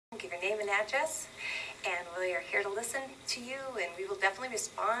leave your name and address, and we are here to listen to you, and we will definitely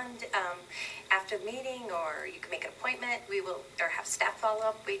respond after the meeting, or you can make an appointment. We will, or have staff follow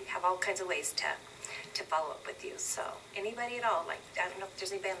up. We have all kinds of ways to follow up with you. So anybody at all, like, I don't know if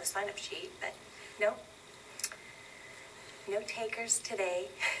there's anybody on the sign-up sheet, but no takers today.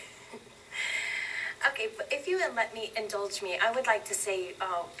 Okay, but if you would let me indulge me, I would like to say,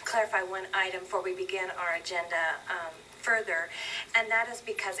 clarify one item before we begin our agenda further, and that is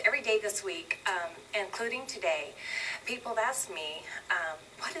because every day this week, including today, people have asked me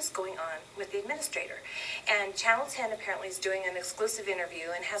what is going on with the administrator. And Channel 10 apparently is doing an exclusive interview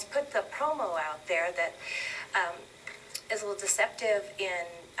and has put the promo out there that is a little deceptive in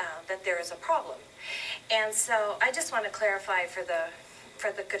that there is a problem. And so I just want to clarify for the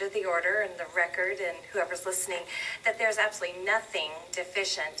good of the order and the record and whoever's listening, that there's absolutely nothing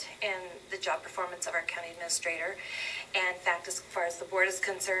deficient in the job performance of our county administrator. And in fact, as far as the board is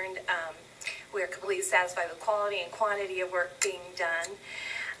concerned, we are completely satisfied with quality and quantity of work being done.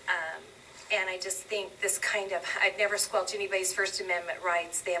 And I just think this kind of, I've never squelched anybody's First Amendment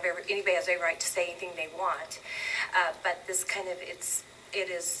rights. Anybody has a right to say anything they want. But this kind of, it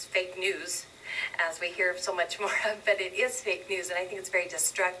is fake news, as we hear so much more of, but it is fake news, and I think it's very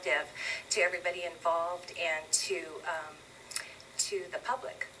destructive to everybody involved and to the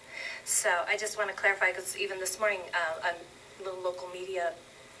public. So I just want to clarify, because even this morning, a little local media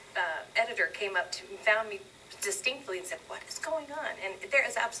editor came up to found me distinctly and said, "What is going on?" And there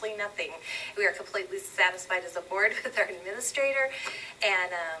is absolutely nothing. We are completely satisfied as a board with our administrator,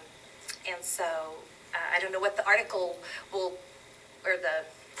 and so I don't know what the article will, or the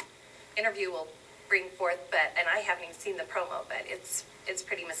interview will bring forth, and I haven't even seen the promo, but it's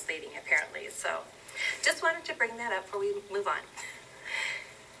pretty misleading apparently. So just wanted to bring that up before we move on.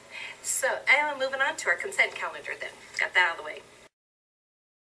 So moving on to our consent calendar then. Got that out of the way.